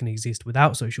industries that can exist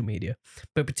without social media,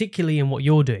 but particularly in what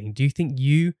you're doing, do you think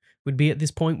you would be at this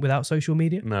point without social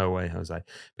media? No way, Jose.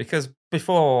 Because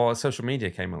before social media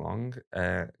came along,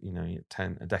 a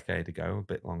decade ago, a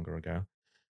bit longer ago,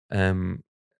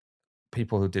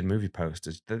 people who did movie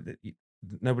posters,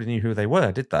 nobody knew who they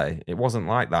were, did they? It wasn't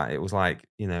like that. It was like,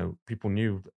 people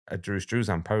knew a Drew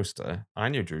Struzan poster. I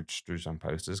knew Drew Struzan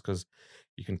posters because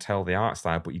you can tell the art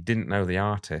style, but you didn't know the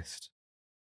artist.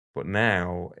 But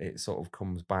now it sort of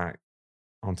comes back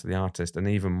onto the artist, and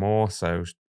even more so,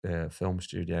 film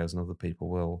studios and other people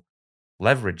will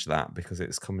leverage that because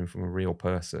it's coming from a real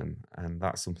person, and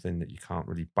that's something that you can't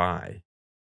really buy.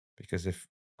 Because if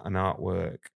an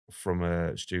artwork from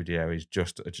a studio is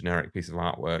just a generic piece of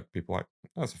artwork, people are like,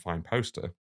 oh, that's a fine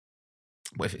poster.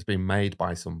 But if it's been made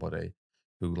by somebody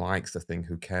who likes the thing,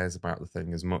 who cares about the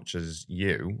thing as much as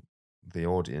you, the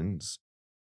audience,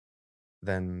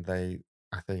 then they,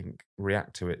 I think,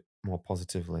 react to it more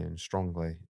positively and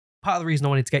strongly. Part of the reason I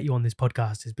wanted to get you on this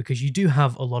podcast is because you do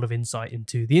have a lot of insight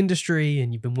into the industry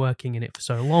and you've been working in it for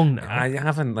so long now. I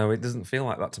haven't, though. It doesn't feel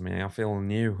like that to me. I feel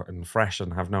new and fresh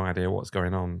and have no idea what's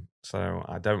going on. So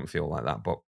I don't feel like that,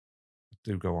 but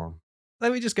do go on.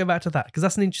 Let me just go back to that because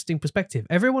that's an interesting perspective.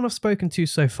 Everyone I've spoken to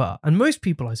so far, and most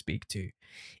people I speak to,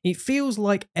 it feels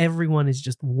like everyone is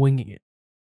just winging it.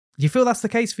 Do you feel that's the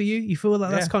case for you? You feel like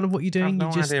that's kind of what you're doing? I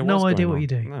have you just no idea what you're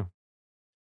doing? No.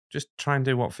 Just try and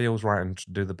do what feels right and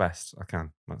do the best I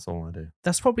can. That's all I do.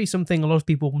 That's probably something a lot of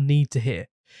people need to hear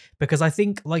Because I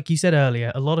think, like you said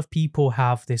earlier, a lot of people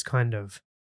have this kind of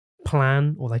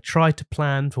plan, or they try to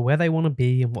plan for where they want to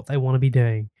be and what they want to be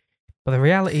doing. But the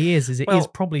reality is it is Well,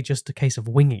 probably just a case of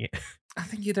winging it. I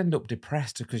think you'd end up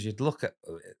depressed because you'd look at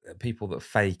people that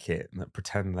fake it and that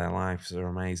pretend their lives are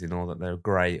amazing or that they're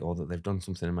great or that they've done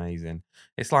something amazing.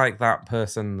 It's like that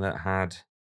person that had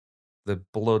the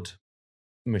blood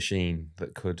machine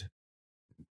that could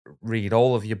read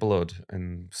all of your blood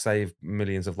and save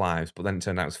millions of lives, but then it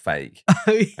turned out it was fake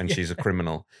and Yeah. she's a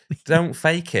criminal. Don't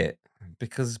fake it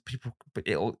because people,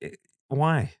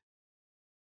 why?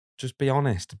 Just be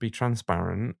honest, be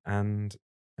transparent, and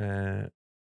uh,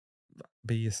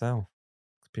 be yourself.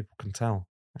 People can tell.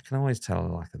 I can always tell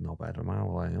like a knobhead a mile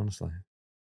away, honestly.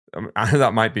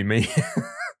 That might be me.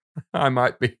 I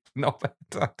might be knobhead.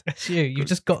 It's you. You've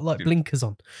just got like blinkers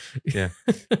on. Yeah,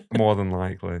 more than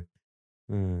likely.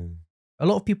 Mm. A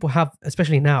lot of people have,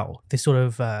 especially now, this sort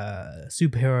of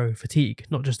superhero fatigue,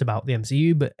 not just about the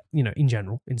MCU, but, in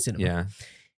general, in cinema. Yeah.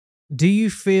 Do you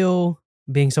feel,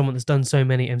 being someone that's done so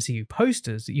many MCU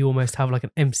posters, that you almost have like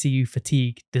an MCU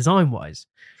fatigue design-wise?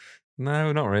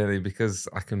 No, not really, because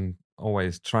I can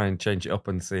always try and change it up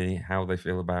and see how they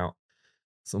feel about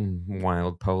some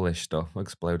wild Polish stuff,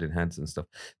 exploding heads and stuff.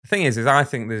 The thing is I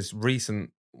think there's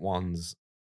recent ones,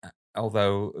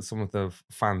 although some of the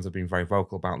fans have been very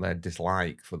vocal about their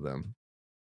dislike for them,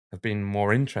 have been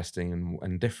more interesting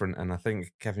and different. And I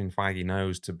think Kevin Feige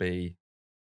knows to be,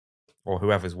 or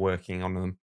whoever's working on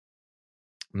them,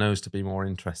 knows to be more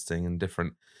interesting and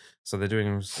different. So they're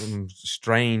doing some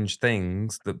strange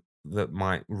things that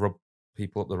might rub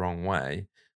people up the wrong way.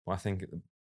 But I think the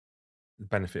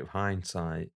benefit of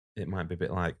hindsight, it might be a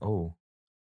bit like, oh,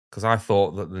 because I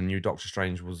thought that the new Doctor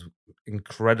Strange was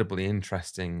incredibly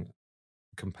interesting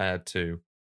compared to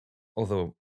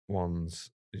other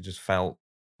ones. It just felt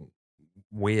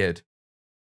weird.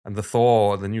 And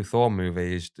the new Thor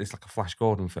movie it's like a Flash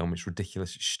Gordon film. It's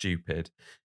ridiculous. It's stupid.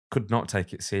 Could not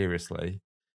take it seriously.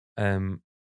 And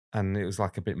it was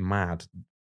like a bit mad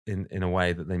in a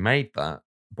way that they made that.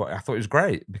 But I thought it was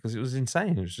great because it was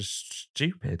insane. It was just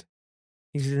stupid.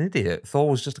 He's an idiot. Thor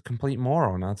was just a complete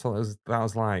moron. I thought that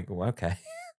was like, well, okay.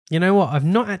 You know what? I've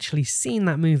not actually seen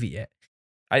that movie yet.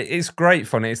 It's great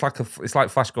fun. It's like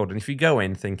Flash Gordon. If you go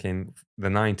in thinking the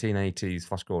 1980s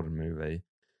Flash Gordon movie,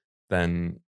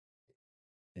 then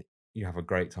you have a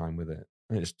great time with it.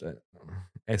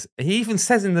 He even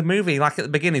says in the movie, like at the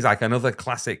beginning, he's like another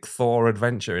classic Thor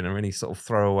adventure in a really sort of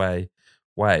throwaway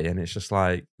way, and it's just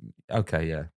like, okay,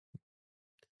 yeah,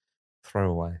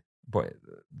 throwaway. But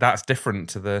that's different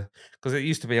to because it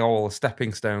used to be all a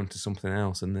stepping stone to something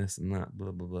else and this and that,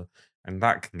 blah blah blah, and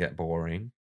that can get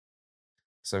boring.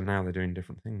 So now they're doing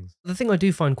different things. The thing I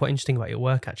do find quite interesting about your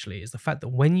work, actually, is the fact that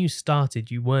when you started,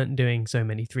 you weren't doing so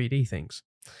many 3D things.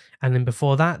 And then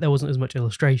before that, there wasn't as much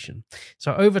illustration.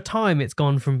 So over time, it's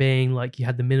gone from being like you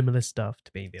had the minimalist stuff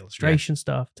to being the illustration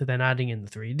stuff to then adding in the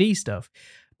 3D stuff.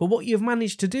 But what you've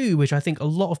managed to do, which I think a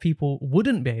lot of people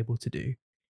wouldn't be able to do,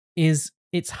 is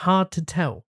it's hard to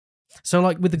tell. So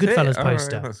like with the Goodfellas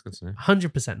poster, right, that's good to know.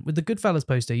 100%. With the Goodfellas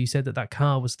poster, you said that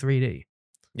car was 3D.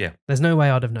 Yeah. There's no way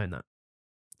I'd have known that.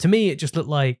 To me, it just looked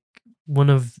like one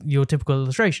of your typical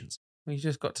illustrations. Well, you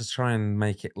just got to try and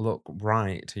make it look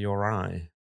right to your eye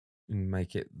and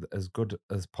make it as good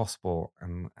as possible.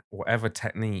 And whatever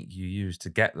technique you use to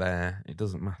get there, it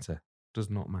doesn't matter. Does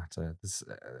not matter. There's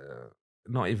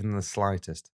not even the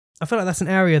slightest. I feel like that's an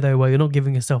area, though, where you're not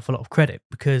giving yourself a lot of credit,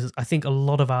 because I think a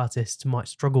lot of artists might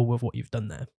struggle with what you've done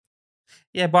there.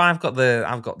 Yeah, but I've got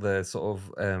the sort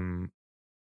of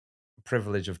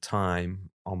privilege of time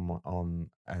on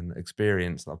an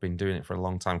experience that I've been doing it for a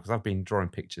long time, because I've been drawing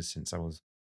pictures since I was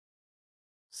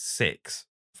 6,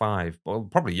 5, well,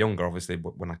 probably younger, obviously,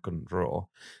 but when I couldn't draw.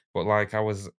 But like I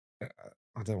was,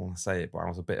 I don't want to say it, but I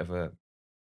was a bit of a,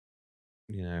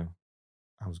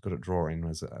 I was good at drawing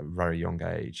at a very young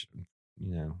age.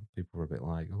 People were a bit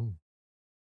like, oh,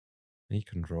 he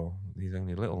can draw. He's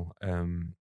only little.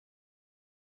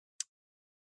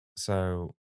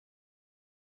 So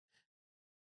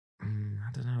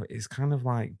I don't know. It's kind of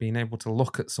like being able to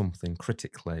look at something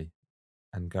critically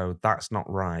and go, that's not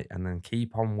right, and then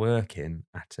keep on working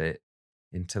at it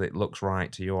until it looks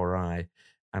right to your eye.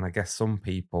 And I guess some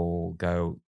people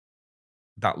go,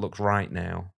 that looks right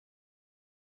now,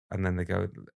 and then they go,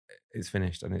 it's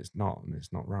finished, and it's not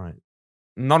right.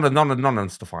 None of the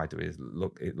stuff I do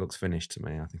it looks finished to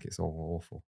me. I think it's all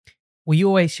awful. Well, you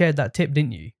always shared that tip,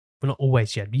 didn't you? Well, not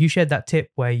always shared, but you shared that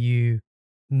tip where you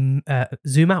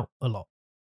zoom out a lot.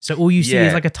 So all you see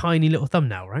is like a tiny little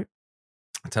thumbnail, right?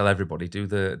 I tell everybody, do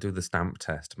the stamp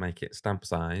test, make it stamp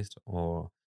sized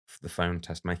or the phone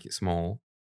test, make it small,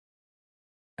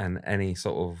 and any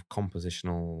sort of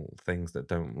compositional things that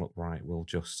don't look right will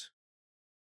just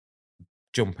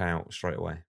jump out straight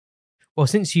away. Well,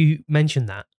 since you mentioned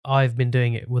that, I've been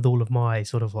doing it with all of my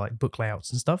sort of like book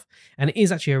layouts and stuff. And it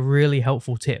is actually a really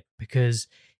helpful tip because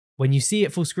when you see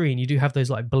it full screen, you do have those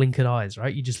like blinkered eyes,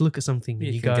 right? You just look at something and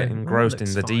You you can go, get "Oh, it engrossed in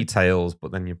looks the fine." details,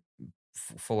 but then you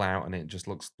full out and it just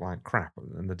looks like crap,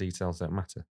 and the details don't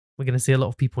matter. We're going to see a lot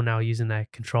of people now using their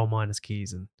control minus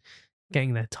keys and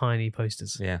getting their tiny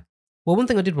posters. Yeah, Well, one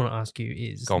thing I did want to ask you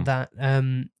is Go on. that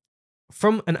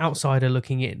from an outsider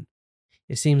looking in,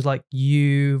 it seems like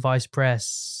you, Vice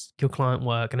Press, your client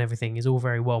work, and everything is all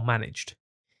very well managed.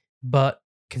 But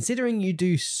considering you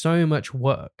do so much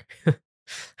work,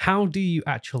 how do you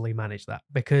actually manage that?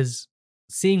 Because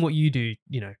seeing what you do,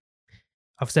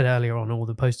 I've said earlier on, all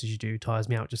the posters you do tires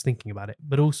me out just thinking about it,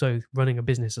 but also running a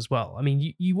business as well. I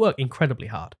mean, you work incredibly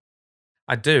hard.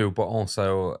 I do, but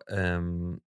also, I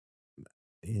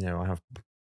have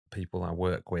people I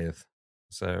work with,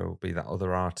 so be that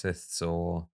other artists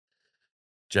or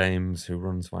James, who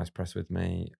runs Vice Press with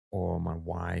me, or my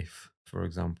wife, for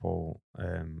example.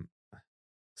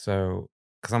 So,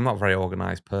 because I'm not a very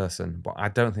organized person, but I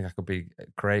don't think I could be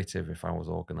creative if I was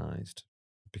organized,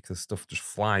 because stuff just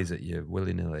flies at you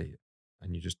willy nilly,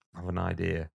 and you just have an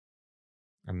idea,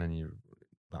 and then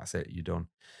that's it, you're done.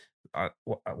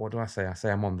 What do I say? I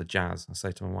say I'm on the jazz. I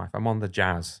say to my wife, I'm on the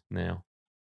jazz now.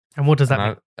 And what does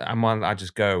that And mean? I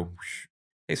just go.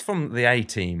 It's from the A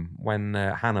Team when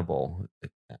Hannibal.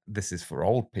 This is for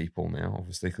old people now,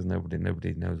 obviously, because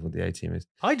nobody knows what the A Team is.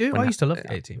 I do. When I used to love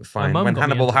the A Team. Fine. When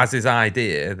Hannibal has his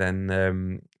idea,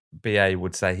 then BA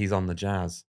would say he's on the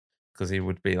jazz, because he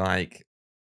would be like,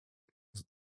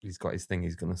 he's got his thing.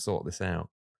 He's going to sort this out.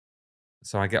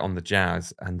 So I get on the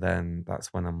jazz, and then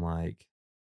that's when I'm like,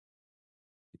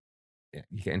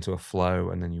 you get into a flow,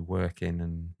 and then you work in,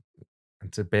 and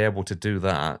to be able to do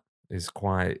that is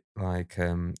quite like,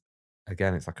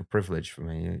 again, it's like a privilege for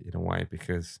me in a way,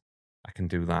 because I can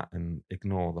do that and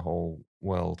ignore the whole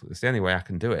world. It's the only way I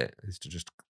can do it, is to just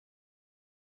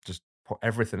put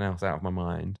everything else out of my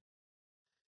mind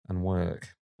and work.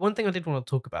 One thing I did want to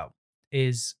talk about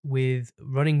is with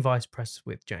running Vice Press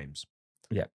with James.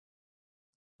 Yeah.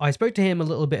 I spoke to him a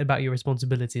little bit about your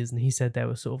responsibilities, and he said they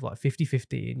were sort of like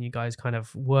 50-50 and you guys kind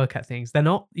of work at things. They're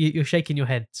not. You're shaking your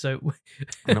head. So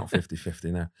Not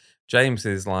 50-50, no. James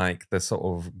is like the sort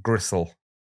of gristle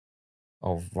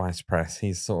of Vice Press.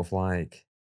 He's sort of like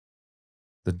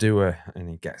the doer, and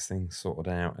he gets things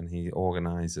sorted out and he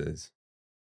organizes.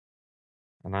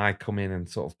 And I come in and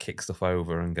sort of kick stuff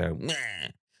over and go,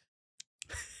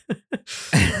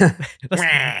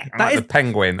 like the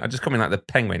penguin. I just come in like the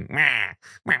penguin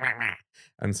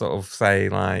and sort of say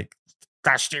like,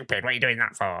 "That's stupid. What are you doing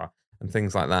that for?" and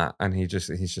things like that. And he's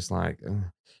just like, ugh.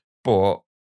 But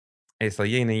it's a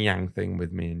yin and yang thing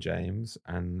with me and James,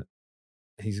 and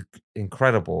he's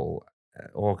incredible at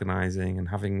organizing and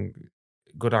having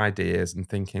good ideas and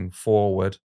thinking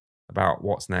forward about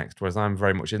what's next. Whereas I'm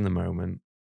very much in the moment,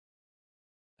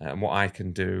 and what I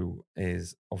can do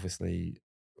is obviously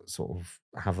sort of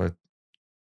have a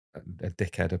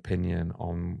dickhead opinion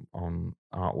on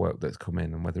artwork that's come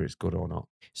in and whether it's good or not.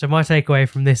 So my takeaway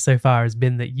from this so far has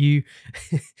been that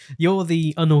you're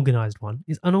the unorganized one.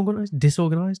 Is unorganized?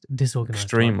 Disorganized? Disorganized.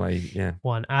 Extremely, yeah.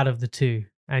 One out of the two.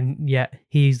 And yet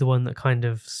he's the one that kind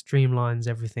of streamlines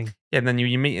everything. Yeah, and then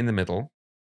you meet in the middle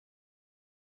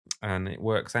and it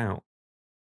works out.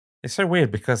 It's so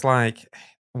weird because like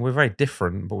we're very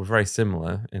different, but we're very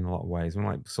similar in a lot of ways. We're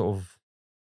like sort of,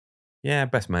 yeah,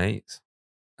 best mates.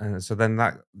 And so then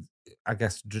that, I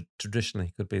guess,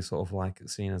 traditionally could be sort of like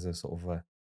seen as a sort of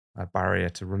a barrier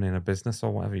to running a business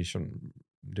or whatever. You shouldn't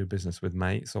do business with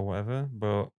mates or whatever.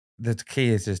 But the key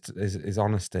is just is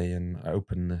honesty and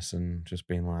openness, and just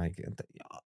being like,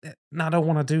 no, I don't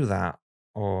want to do that,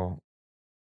 or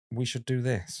we should do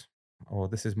this, or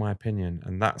this is my opinion.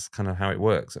 And that's kind of how it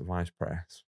works at Vice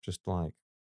Press. Just like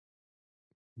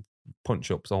punch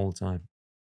ups all the time.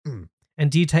 And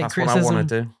do you take That's criticism? what I want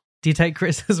to do. Do you take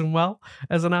criticism well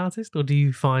as an artist, or do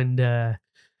you find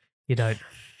you don't?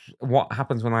 What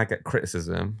happens when I get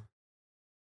criticism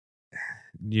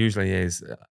usually is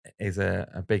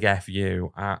a big F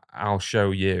you. I'll show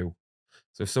you.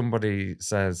 So if somebody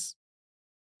says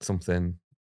something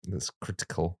that's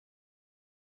critical,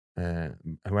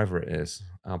 whoever it is,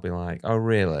 I'll be like, "Oh,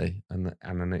 really?" And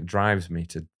then it drives me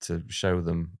to show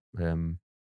them that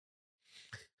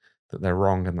they're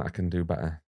wrong and that I can do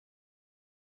better.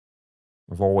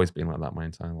 I've always been like that my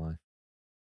entire life.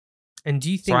 And do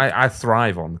you think? So I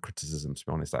thrive on criticism, to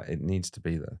be honest. It needs to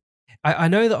be there. I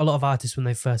know that a lot of artists, when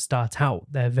they first start out,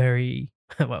 they're very,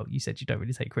 well, you said you don't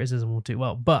really take criticism all too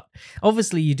well, but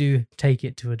obviously you do take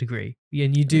it to a degree.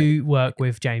 And you do work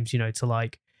with James, to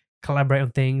like collaborate on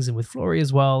things, and with Flory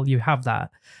as well, you have that.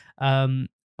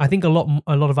 I think a lot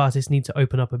of artists need to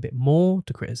open up a bit more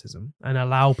to criticism and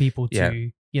allow people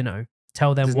to,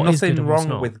 tell them There's what is good nothing and what's wrong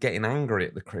not. with getting angry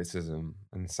at the criticism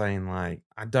and saying like,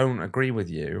 I don't agree with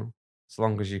you, as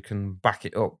long as you can back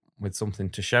it up with something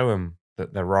to show them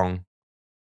that they're wrong.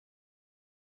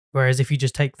 Whereas if you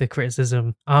just take the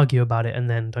criticism, argue about it, and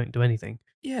then don't do anything.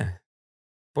 Yeah.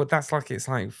 But that's like, it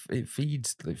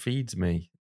feeds me.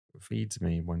 It feeds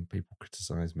me when people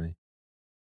criticize me.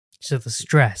 So the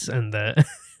stress and the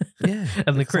Yeah.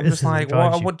 and the Because I'm just criticism like,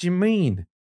 drives you. what do you mean?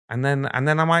 And then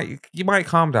you might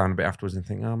calm down a bit afterwards and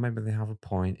think, oh, maybe they have a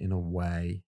point in a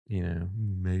way,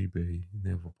 maybe they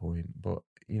have a point. But,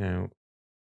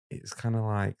 it's kind of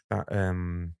like that.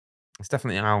 It's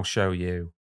definitely, I'll show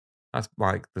you. That's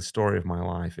like the story of my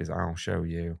life is, I'll show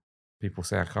you. People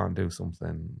say I can't do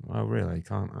something. Oh, really?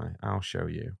 Can't I? I'll show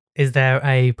you. Is there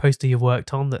a poster you've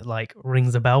worked on that like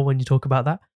rings a bell when you talk about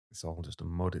that? It's all just a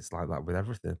mud. It's like that with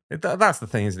everything. That's the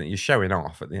thing, isn't it? You're showing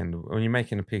off at the end. When you're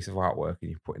making a piece of artwork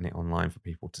and you're putting it online for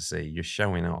people to see, you're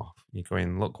showing off. You're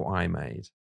going, look what I made.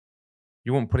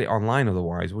 You wouldn't put it online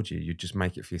otherwise, would you? You'd just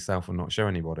make it for yourself and not show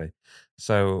anybody.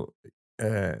 So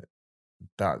that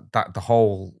the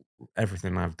whole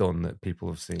everything I've done that people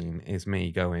have seen is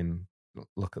me going,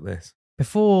 look at this.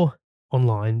 Before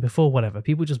online, before whatever,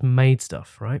 people just made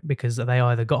stuff, right? Because they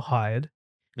either got hired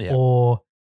or,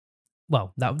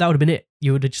 well, that would have been it.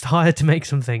 You would have just hired to make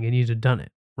something and you'd have done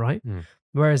it, right?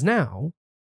 Whereas now,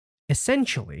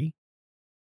 essentially,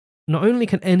 not only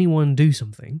can anyone do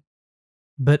something,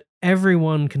 but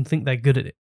everyone can think they're good at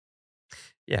it.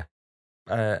 Yeah.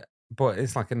 But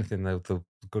it's like anything, though, the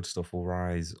good stuff will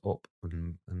rise up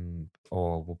and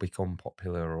or will become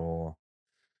popular, or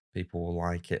people will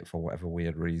like it for whatever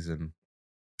weird reason.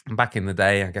 And back in the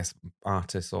day, I guess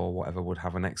artists or whatever would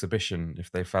have an exhibition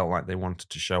if they felt like they wanted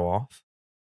to show off.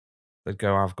 They'd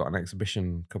go, I've got an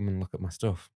exhibition, come and look at my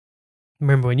stuff.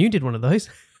 Remember when you did one of those?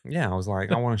 Yeah, I was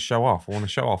like, I want to show off. I want to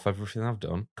show off everything I've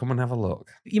done. Come and have a look.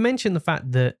 You mentioned the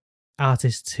fact that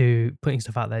artists who putting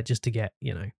stuff out there just to get,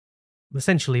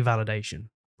 essentially validation,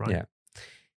 right? Yeah.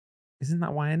 Isn't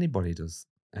that why anybody does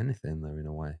anything, though, in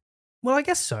a way? Well, I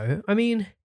guess so. I mean,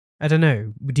 I don't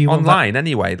know. Do you want online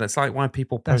anyway? That's like why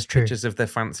people That's post true. pictures of their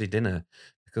fancy dinner,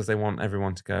 because they want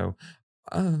everyone to go,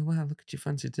 oh, wow, look at your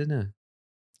fancy dinner.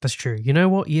 That's true. You know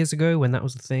what? Years ago, when that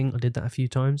was the thing, I did that a few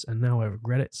times, and now I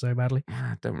regret it so badly.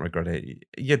 I don't regret it.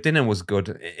 Your dinner was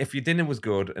good. If your dinner was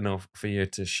good enough for you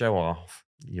to show off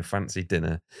your fancy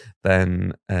dinner,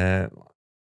 then I'm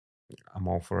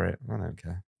all for it. I don't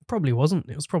care. Probably wasn't.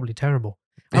 It was probably terrible.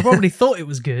 I probably thought it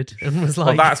was good and was like...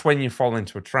 Well, that's when you fall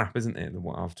into a trap, isn't it?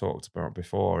 What I've talked about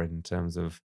before in terms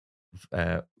of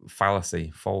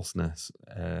fallacy, falseness,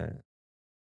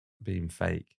 being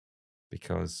fake,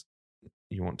 because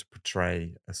you want to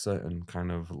portray a certain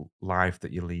kind of life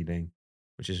that you're leading,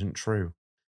 which isn't true,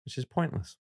 which is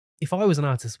pointless. If I was an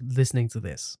artist listening to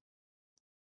this,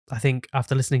 I think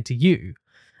after listening to you,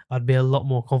 I'd be a lot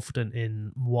more confident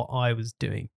in what I was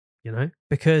doing,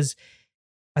 because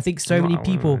I think so many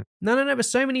people... No, but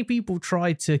so many people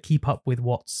try to keep up with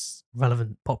what's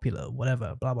relevant, popular,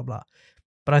 whatever, blah, blah, blah.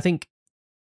 But I think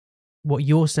what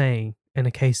you're saying in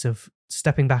a case of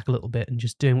stepping back a little bit and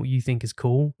just doing what you think is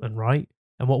cool and right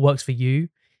and what works for you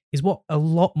is what a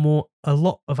lot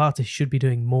of artists should be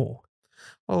doing more.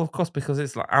 Well, of course, because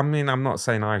it's like, I mean, I'm not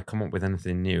saying I've come up with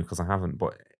anything new, because I haven't,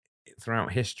 but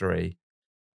throughout history,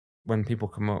 when people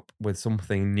come up with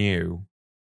something new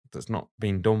that's not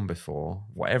been done before,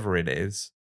 whatever it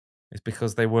is, it's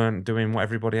because they weren't doing what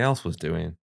everybody else was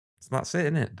doing. So that's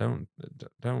it, innit?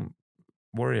 Don't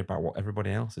worry about what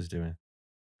everybody else is doing.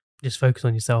 Just focus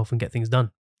on yourself and get things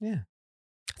done. Yeah.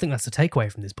 I think that's the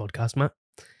takeaway from this podcast, Matt.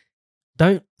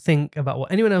 Don't think about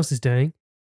what anyone else is doing.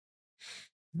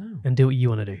 No. And do what you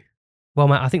want to do. Well,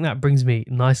 Matt, I think that brings me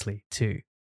nicely to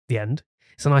the end.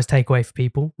 It's a nice takeaway for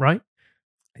people, right?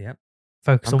 Yep.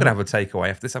 Focus I'm going to have a takeaway.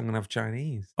 After this, I'm going to have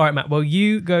Chinese. All right, Matt. Well,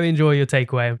 you go enjoy your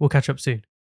takeaway. We'll catch up soon.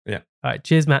 Yeah. All right.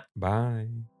 Cheers, Matt. Bye.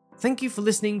 Thank you for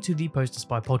listening to the Poster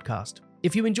Spy podcast.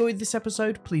 If you enjoyed this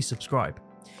episode, please subscribe.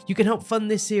 You can help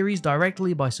fund this series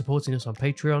directly by supporting us on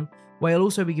Patreon, where you'll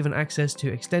also be given access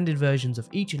to extended versions of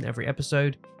each and every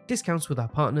episode, discounts with our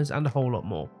partners, and a whole lot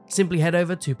more. Simply head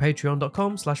over to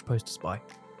patreon.com/posterspy.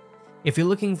 If you're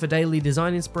looking for daily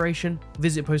design inspiration,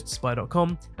 visit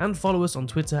posterspy.com and follow us on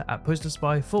Twitter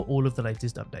 @posterspy for all of the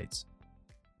latest updates.